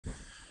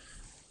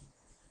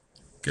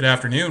Good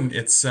afternoon.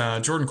 It's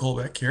Jordan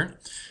Colbeck here.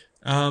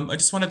 I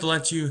just wanted to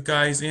let you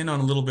guys in on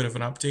a little bit of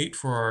an update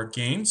for our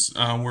games.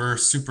 We're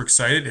super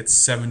excited. It's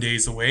 7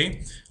 days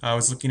away. I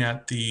was looking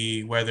at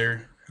the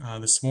weather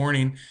this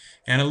morning,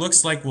 and it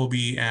looks like we'll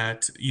be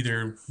at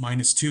either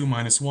 -2,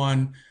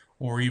 -1,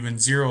 or even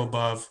zero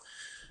above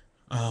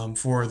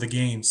for the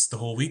games, the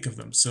whole week of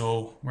them.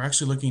 So we're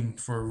actually looking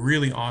for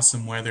really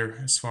awesome weather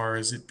as far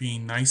as it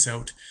being nice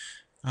out.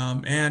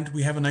 And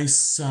we have a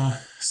nice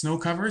snow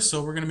cover,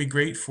 so we're going to be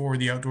great for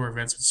the outdoor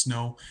events with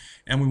snow,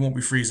 and we won't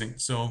be freezing.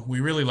 So we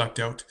really lucked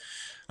out.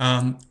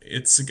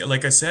 It's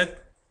like I said,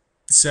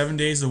 7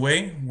 days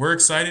away. We're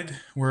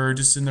excited. We're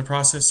just in the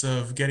process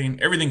of getting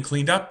everything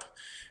cleaned up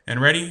and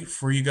ready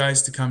for you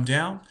guys to come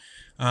down.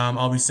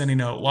 I'll be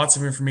sending out lots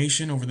of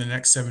information over the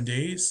next 7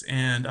 days,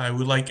 and I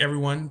would like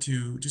everyone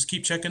to just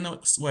keep checking the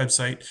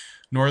website,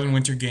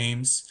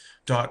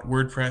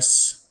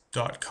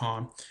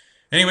 northernjrgames.wordpress.com.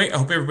 Anyway, I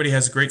hope everybody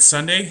has a great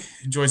Sunday,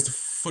 enjoys the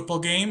football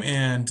game,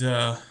 and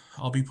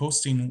I'll be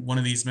posting one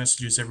of these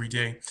messages every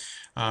day.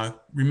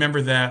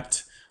 Remember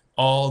that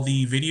all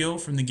the video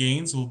from the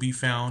games will be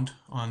found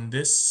on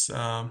this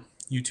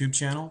YouTube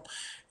channel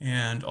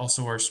and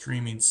also our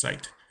streaming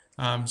site.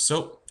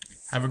 So,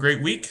 have a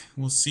great week.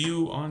 We'll see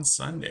you on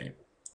Sunday.